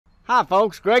Hi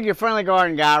folks, Greg your friendly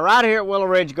garden guy right here at Willow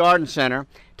Ridge Garden Center.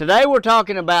 Today we're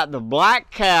talking about the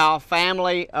Black Kow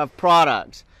family of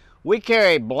products. We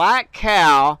carry Black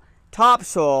Kow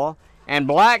topsoil and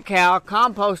Black Kow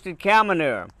composted cow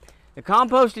manure. The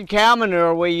composted cow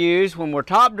manure we use when we're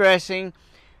top dressing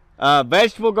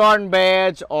vegetable garden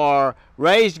beds or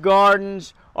raised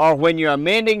gardens, or when you're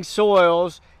amending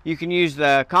soils, you can use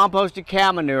the composted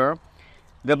cow manure.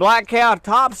 The Black Kow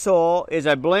topsoil is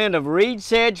a blend of reed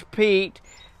sedge peat,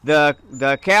 the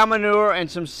cow manure,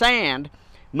 and some sand,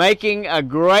 making a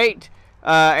great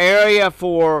area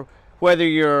for whether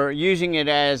you're using it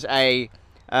as a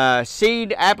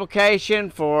seed application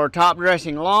for top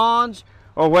dressing lawns,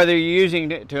 or whether you're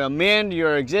using it to amend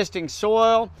your existing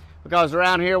soil, because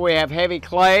around here we have heavy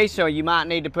clay, so you might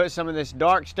need to put some of this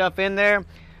dark stuff in there.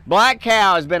 Black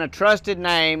Kow has been a trusted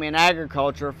name in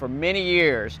agriculture for many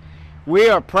years. We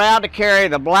are proud to carry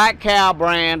the Black Kow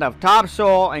brand of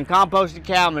topsoil and composted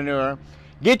cow manure.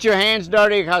 Get your hands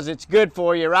dirty because it's good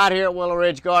for you right here at Willow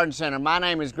Ridge Garden Center. My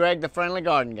name is Greg the Friendly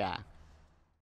Garden Guy.